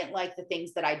about. I didn't like the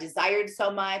things that I desired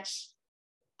so much.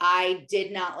 I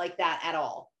did not like that at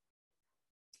all.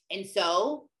 And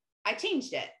so I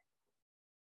changed it.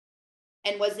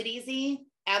 And was it easy?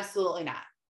 Absolutely not.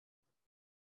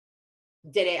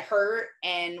 Did it hurt?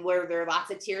 And were there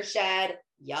lots of tears shed?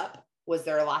 Yup. Was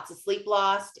there lots of sleep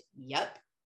lost? Yup.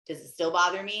 Does it still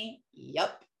bother me?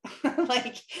 Yup.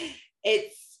 Like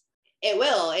it's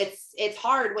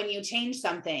hard when you change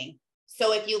something.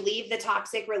 So if you leave the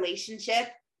toxic relationship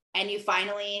and you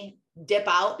finally dip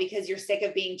out because you're sick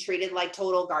of being treated like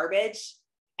total garbage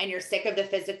and you're sick of the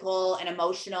physical and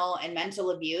emotional and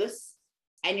mental abuse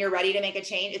and you're ready to make a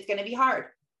change, it's going to be hard.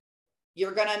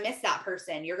 You're going to miss that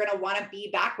person. You're going to want to be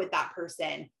back with that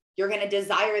person. You're going to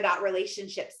desire that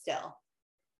relationship still.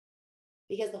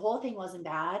 Because the whole thing wasn't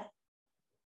bad.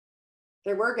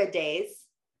 There were good days.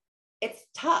 It's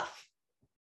tough.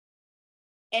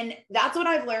 And that's what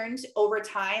I've learned over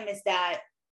time is that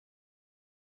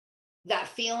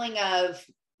feeling of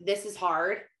this is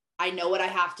hard. I know what I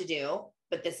have to do,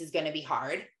 but this is going to be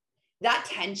hard. That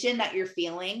tension that you're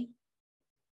feeling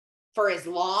for as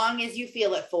long as you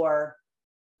feel it for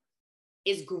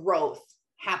is growth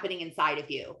happening inside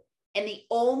of you. And the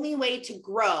only way to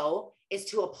grow is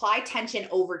to apply tension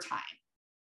over time.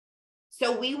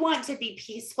 So we want to be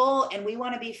peaceful and we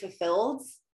want to be fulfilled.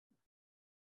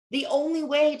 The only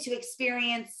way to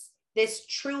experience this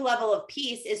true level of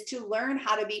peace is to learn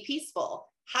how to be peaceful.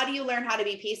 How do you learn how to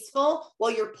be peaceful?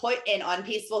 Well, you're put in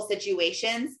unpeaceful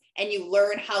situations and you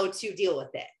learn how to deal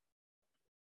with it.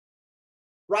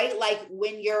 Right? Like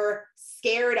when you're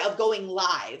scared of going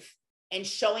live and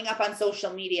showing up on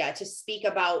social media to speak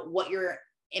about what you're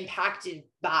impacted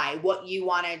by, what you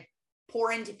want to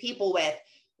pour into people with,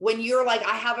 when you're like,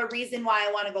 I have a reason why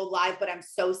I want to go live, but I'm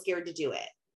so scared to do it.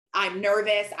 I'm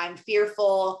nervous. I'm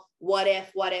fearful. What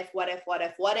if?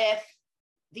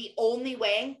 The only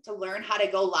way to learn how to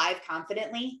go live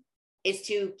confidently is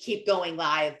to keep going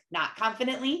live, not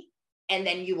confidently, and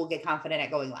then you will get confident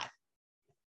at going live.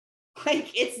 Like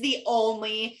it's the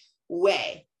only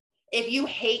way. If you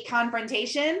hate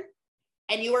confrontation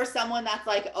and you are someone that's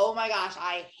like, oh my gosh,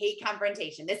 I hate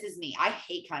confrontation. This is me. I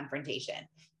hate confrontation.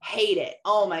 Hate it.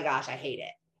 Oh my gosh, I hate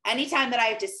it. Anytime that I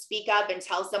have to speak up and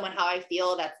tell someone how I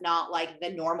feel, that's not like the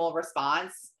normal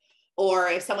response. Or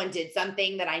if someone did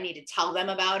something that I need to tell them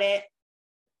about it,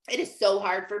 it is so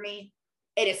hard for me.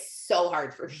 It is so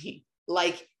hard for me.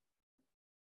 Like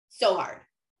so hard.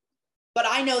 But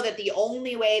I know that the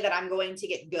only way that I'm going to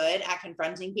get good at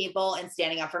confronting people and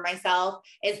standing up for myself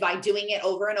is by doing it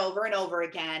over and over and over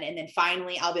again. And then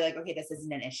finally I'll be like, okay, this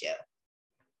isn't an issue.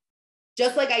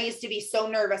 Just like I used to be so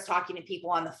nervous talking to people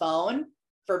on the phone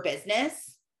for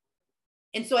business.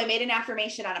 And so I made an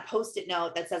affirmation on a Post-it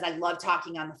note that says, I love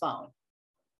talking on the phone.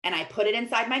 And I put it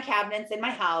inside my cabinets in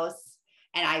my house.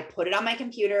 And I put it on my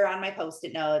computer on my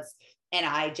Post-it notes. And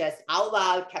I just out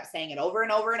loud kept saying it over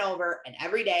and over and over. And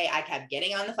every day I kept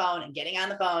getting on the phone and getting on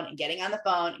the phone and getting on the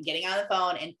phone and getting on the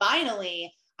phone. And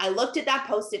finally I looked at that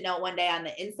Post-it note one day on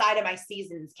the inside of my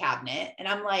seasons cabinet. And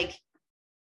I'm like,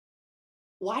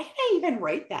 why did I even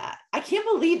write that? I can't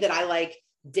believe that I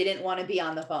didn't want to be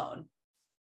on the phone.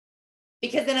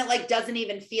 Because then it doesn't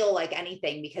even feel like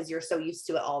anything because you're so used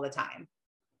to it all the time.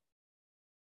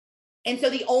 And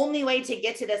so the only way to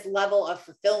get to this level of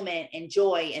fulfillment and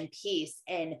joy and peace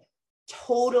and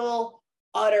total,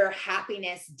 utter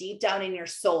happiness deep down in your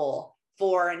soul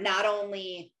for not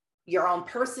only your own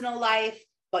personal life,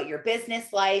 but your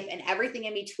business life and everything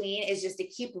in between is just to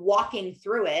keep walking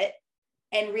through it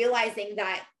and realizing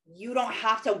that you don't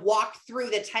have to walk through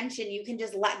the tension. You can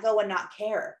just let go and not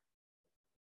care.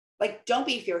 Don't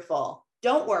be fearful.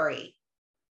 Don't worry.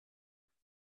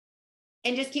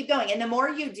 And just keep going. And the more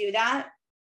you do that,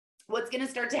 what's going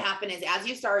to start to happen is as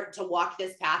you start to walk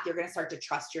this path, you're going to start to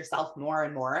trust yourself more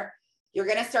and more. You're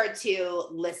going to start to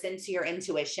listen to your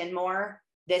intuition more.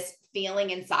 This feeling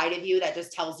inside of you that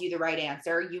just tells you the right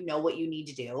answer. You know what you need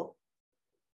to do.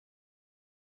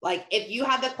 If you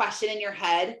have the question in your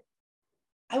head,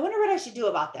 I wonder what I should do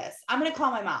about this. I'm going to call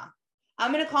my mom.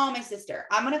 I'm going to call my sister.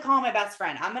 I'm going to call my best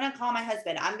friend. I'm going to call my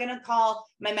husband. I'm going to call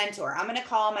my mentor. I'm going to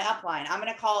call my upline. I'm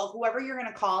going to call whoever you're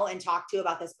going to call and talk to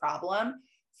about this problem.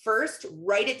 First,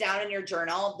 write it down in your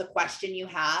journal, the question you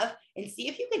have, and see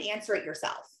if you can answer it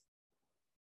yourself.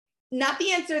 Not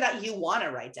the answer that you want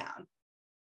to write down.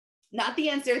 Not the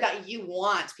answer that you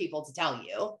want people to tell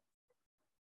you.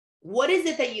 What is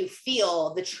it that you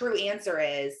feel the true answer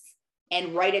is?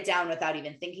 And write it down without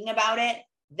even thinking about it.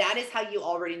 That is how you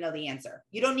already know the answer.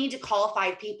 You don't need to call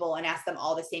 5 people and ask them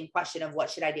all the same question of what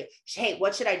should I do? Hey,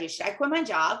 what should I do? Should I quit my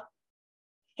job?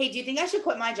 Hey, do you think I should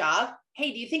quit my job?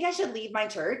 Hey, do you think I should leave my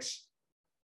church?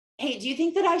 Hey, do you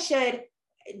think I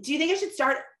should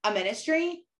start a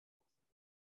ministry?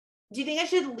 Do you think I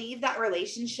should leave that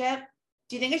relationship?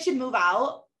 Do you think I should move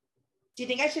out? Do you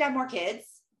think I should have more kids?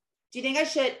 Do you think I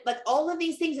should, like, all of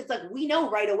these things? It's like, we know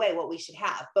right away what we should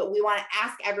have, but we want to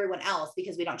ask everyone else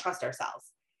because we don't trust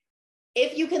ourselves.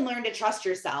 If you can learn to trust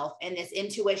yourself and this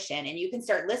intuition, and you can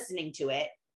start listening to it,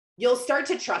 you'll start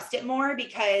to trust it more,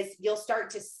 because you'll start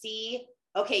to see,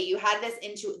 okay, you had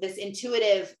this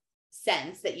intuitive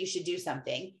sense that you should do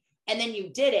something, and then you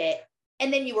did it,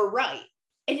 and then you were right.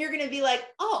 And you're going to be like,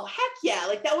 oh, heck yeah,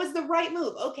 like that was the right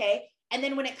move. Okay. And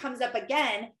then when it comes up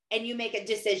again and you make a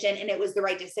decision and it was the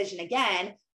right decision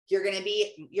again, you're going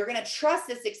to trust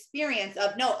this experience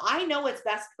of, no, I know what's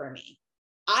best for me.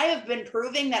 I have been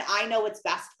proving that I know what's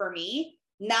best for me,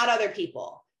 not other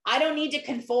people. I don't need to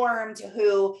conform to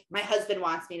who my husband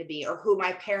wants me to be, or who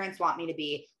my parents want me to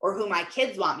be, or who my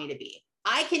kids want me to be.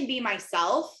 I can be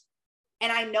myself,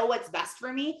 and I know what's best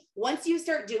for me. Once you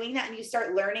start doing that and you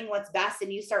start learning what's best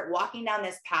and you start walking down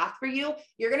this path for you,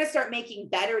 you're going to start making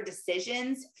better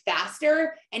decisions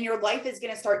faster, and your life is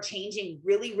going to start changing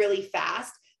really, really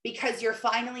fast, because you're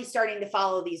finally starting to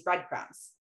follow these breadcrumbs.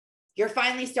 You're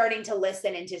finally starting to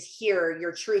listen and just hear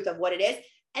your truth of what it is.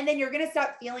 And then you're going to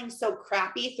stop feeling so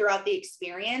crappy throughout the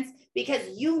experience, because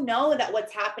you know that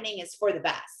what's happening is for the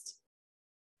best.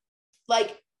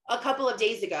 Like a couple of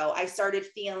days ago, I started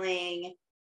feeling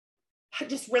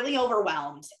just really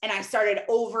overwhelmed, and I started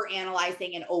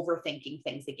overanalyzing and overthinking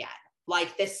things again.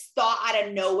 Like this thought out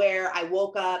of nowhere, I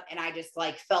woke up and I just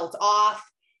like felt off,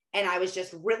 and I was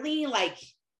just really like,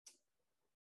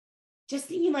 just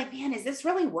thinking like, man, is this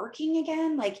really working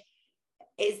again? Like,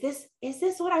 is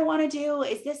this what I want to do?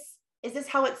 Is this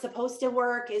how it's supposed to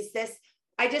work?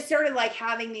 I just started like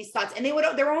having these thoughts, and they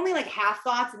were only like half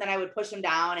thoughts, and then I would push them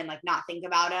down and like not think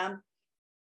about them.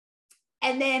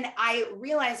 And then I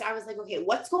realized, I was like, okay,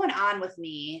 what's going on with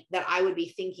me that I would be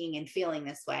thinking and feeling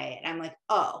this way? And I'm like,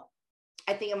 oh,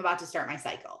 I think I'm about to start my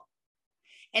cycle.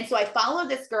 And so I followed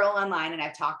this girl online, and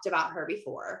I've talked about her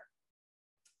before.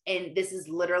 And this is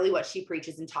literally what she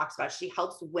preaches and talks about. She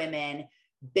helps women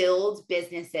build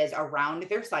businesses around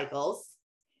their cycles,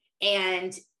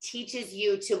 and teaches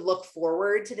you to look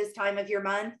forward to this time of your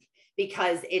month,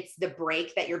 because it's the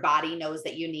break that your body knows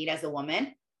that you need as a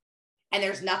woman. And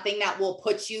there's nothing that will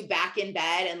put you back in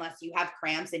bed unless you have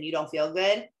cramps and you don't feel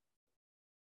good.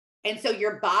 And so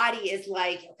your body is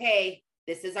like, okay,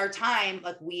 this is our time.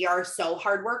 Like, we are so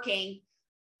hardworking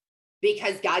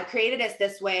because God created us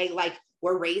this way. Like,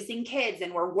 we're raising kids,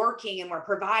 and we're working, and we're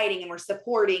providing, and we're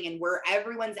supporting, and we're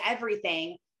everyone's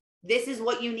everything. This is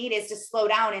what you need, is to slow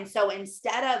down. And so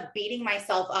instead of beating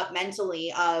myself up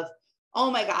mentally of,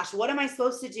 oh my gosh, what am I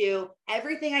supposed to do?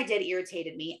 Everything I did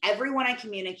irritated me. Everyone I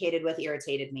communicated with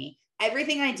irritated me.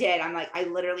 Everything I did, I'm like, I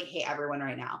literally hate everyone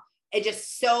right now. It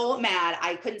just so mad.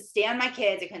 I couldn't stand my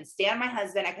kids. I couldn't stand my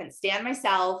husband. I couldn't stand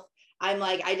myself. I'm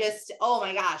like, oh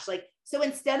my gosh. Like, so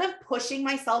instead of pushing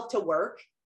myself to work,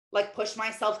 like push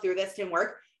myself through this and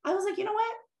work, I was like, you know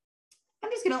what? I'm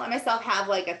just going to let myself have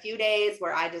like a few days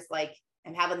where I just like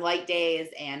am having light days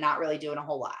and not really doing a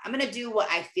whole lot. I'm going to do what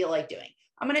I feel like doing.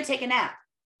 I'm going to take a nap.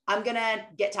 I'm going to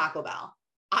get Taco Bell.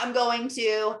 I'm going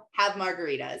to have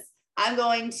margaritas. I'm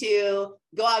going to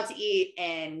go out to eat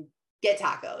and get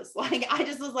tacos. Like, I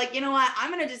just was like, you know what?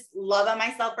 I'm going to just love on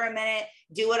myself for a minute,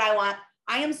 do what I want.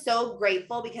 I am so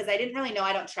grateful, because I didn't really know,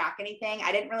 I don't track anything.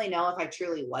 I didn't really know if I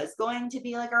truly was going to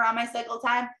be like around my cycle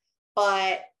time,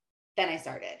 but then I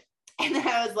started. And then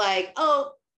I was like,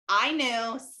 oh, I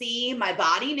knew, see, my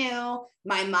body knew,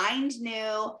 my mind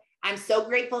knew. I'm so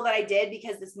grateful that I did,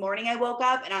 because this morning I woke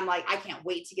up and I'm like, I can't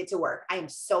wait to get to work. I am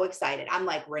so excited. I'm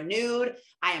like renewed.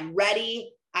 I am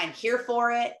ready. I'm here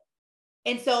for it.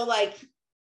 And so like,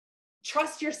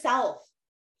 trust yourself,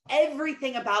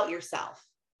 everything about yourself,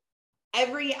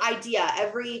 every idea,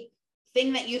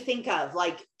 everything that you think of,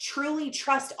 like truly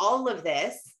trust all of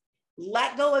this.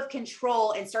 Let go of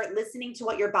control and start listening to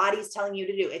what your body's telling you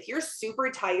to do. If you're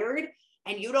super tired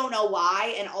and you don't know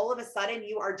why, and all of a sudden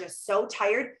you are just so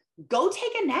tired, go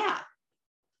take a nap,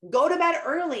 go to bed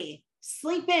early,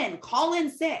 sleep in, call in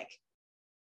sick.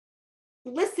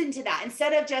 Listen to that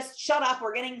instead of just shut up.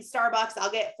 We're getting Starbucks.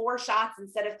 I'll get 4 shots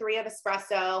instead of 3 of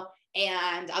espresso,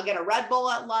 and I'll get a Red Bull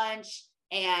at lunch,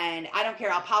 and I don't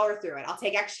care. I'll power through it. I'll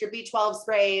take extra B12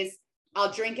 sprays.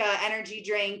 I'll drink a energy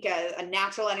drink, a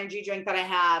natural energy drink that I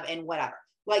have, and whatever.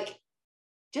 Like,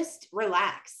 just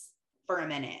relax for a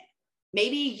minute.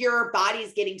 Maybe your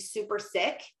body's getting super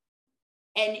sick,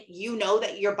 and you know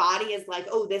that your body is like,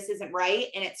 oh, this isn't right,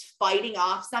 and it's fighting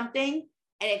off something.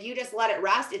 And if you just let it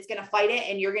rest, it's going to fight it,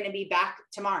 and you're going to be back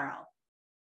tomorrow.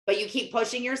 but you keep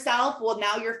pushing yourself. Well,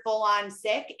 now you're full on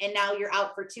sick and now you're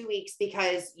out for 2 weeks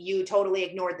because you totally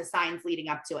ignored the signs leading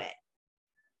up to it.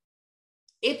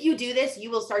 If you do this, you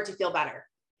will start to feel better.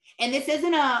 And this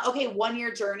isn't a, okay, 1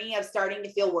 year journey of starting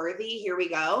to feel worthy. Here we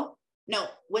go. No,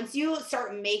 once you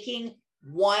start making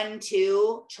 1,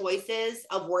 2 choices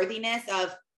of worthiness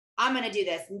of, I'm going to do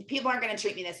this. People aren't going to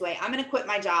treat me this way. I'm going to quit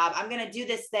my job. I'm going to do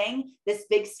this thing, this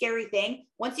big, scary thing.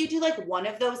 Once you do like one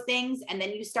of those things, and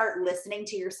then you start listening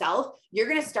to yourself, you're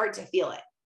going to start to feel it.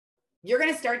 You're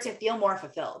going to start to feel more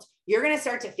fulfilled. You're going to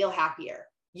start to feel happier.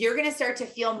 You're going to start to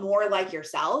feel more like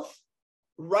yourself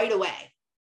right away.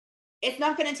 It's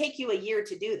not going to take you a year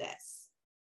to do this.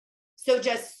 So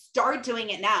just start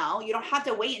doing it now. You don't have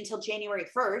to wait until January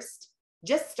 1st.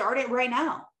 Just start it right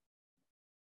now.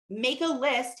 Make a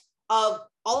list of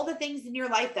all the things in your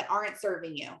life that aren't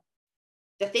serving you.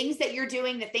 The things that you're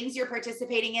doing, the things you're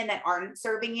participating in that aren't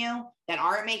serving you, that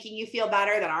aren't making you feel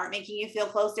better, that aren't making you feel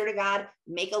closer to God,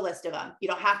 make a list of them. You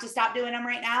don't have to stop doing them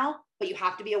right now, but you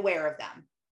have to be aware of them.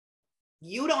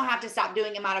 You don't have to stop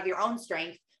doing them out of your own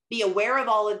strength. Be aware of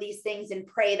all of these things and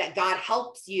pray that God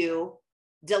helps you,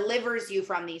 delivers you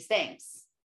from these things.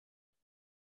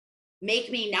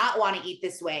 Make me not want to eat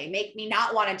this way. Make me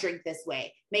not want to drink this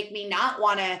way. Make me not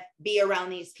want to be around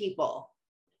these people.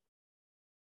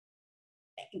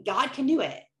 God can do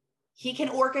it. He can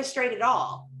orchestrate it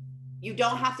all. You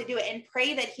don't have to do it, and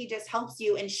pray that he just helps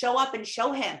you and show up and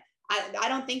show him. I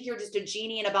don't think you're just a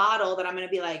genie in a bottle that I'm going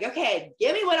to be like, okay,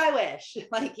 give me what I wish.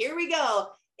 Like, here we go.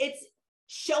 It's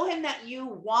show him that you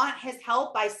want his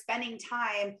help by spending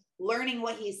time learning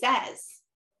what he says.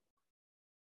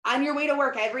 On your way to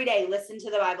work every day, listen to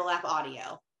the Bible app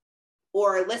audio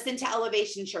or listen to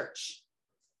Elevation Church.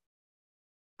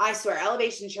 I swear,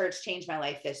 Elevation Church changed my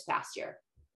life this past year.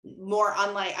 More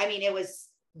unlike, I mean, it was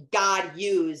God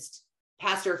used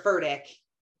Pastor Furtick,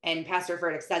 and Pastor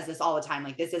Furtick says this all the time.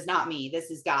 Like, this is not me. This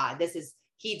is God.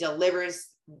 He delivers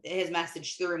his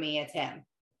message through me. It's him.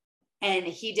 And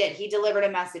he delivered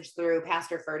a message through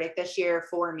Pastor Furtick this year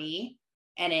for me,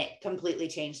 and it completely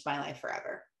changed my life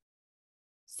forever.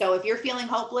 So if you're feeling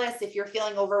hopeless, if you're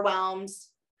feeling overwhelmed,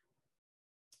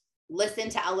 listen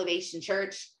to Elevation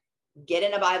Church, get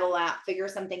in a Bible app, figure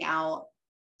something out,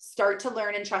 start to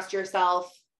learn and trust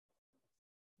yourself,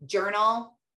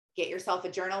 journal, get yourself a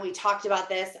journal. We talked about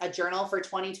this, a journal for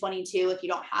 2022. If you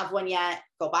don't have one yet,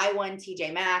 go buy one,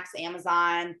 TJ Maxx,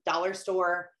 Amazon, dollar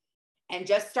store, and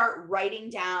just start writing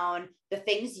down the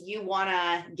things you want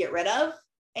to get rid of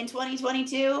in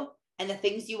 2022. And the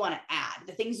things you want to add,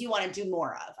 the things you want to do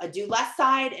more of, a do less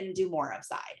side and a do more of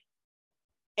side.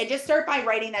 And just start by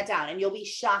writing that down, and you'll be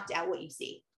shocked at what you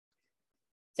see.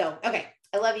 So, okay.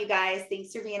 I love you guys.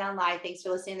 Thanks for being on live. Thanks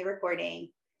for listening to the recording.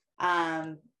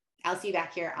 I'll see you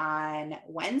back here on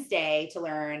Wednesday to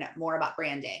learn more about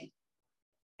branding.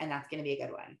 And that's going to be a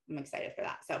good one. I'm excited for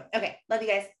that. So, okay. Love you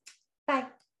guys. Bye.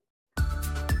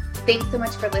 Thanks so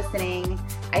much for listening.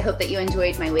 I hope that you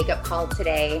enjoyed my wake-up call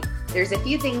today. There's a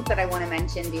few things that I want to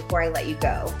mention before I let you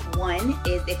go. One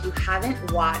is, if you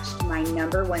haven't watched my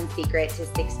 #1 secret to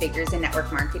 6 figures in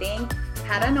network marketing,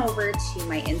 head on over to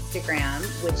my Instagram,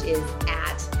 which is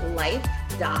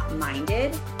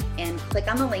 @life.minded, and click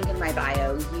on the link in my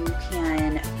bio. You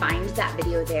can find that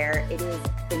video there. It is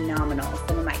phenomenal.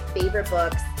 Some of my favorite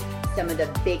books, some of the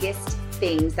biggest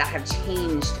things that have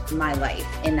changed my life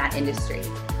in that industry.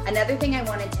 Another thing I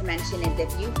wanted to mention is,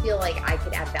 if you feel like I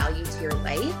could add value to your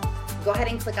life, go ahead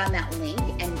and click on that link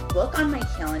and book on my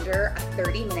calendar a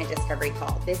 30-minute discovery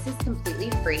call. This is completely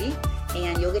free,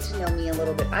 and you'll get to know me a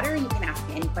little bit better. You can ask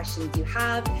me any questions you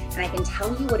have, and I can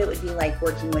tell you what it would be like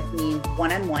working with me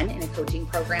one-on-one in a coaching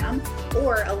program,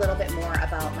 or a little bit more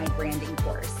about my branding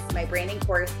course. My branding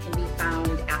course can be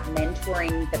found at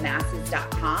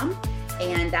mentoringthemasses.com.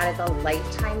 And that is a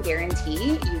lifetime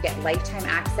guarantee. You get lifetime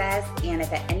access. And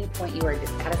if at any point you are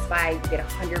dissatisfied, you get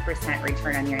 100%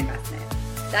 return on your investment.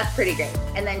 That's pretty great.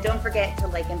 And then don't forget to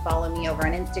like and follow me over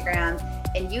on Instagram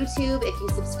and YouTube. If you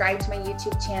subscribe to my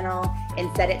YouTube channel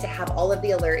and set it to have all of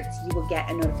the alerts, you will get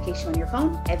a notification on your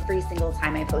phone every single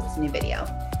time I post a new video.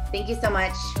 Thank you so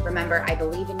much. Remember, I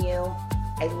believe in you.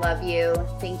 I love you.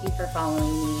 Thank you for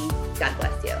following me. God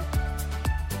bless you.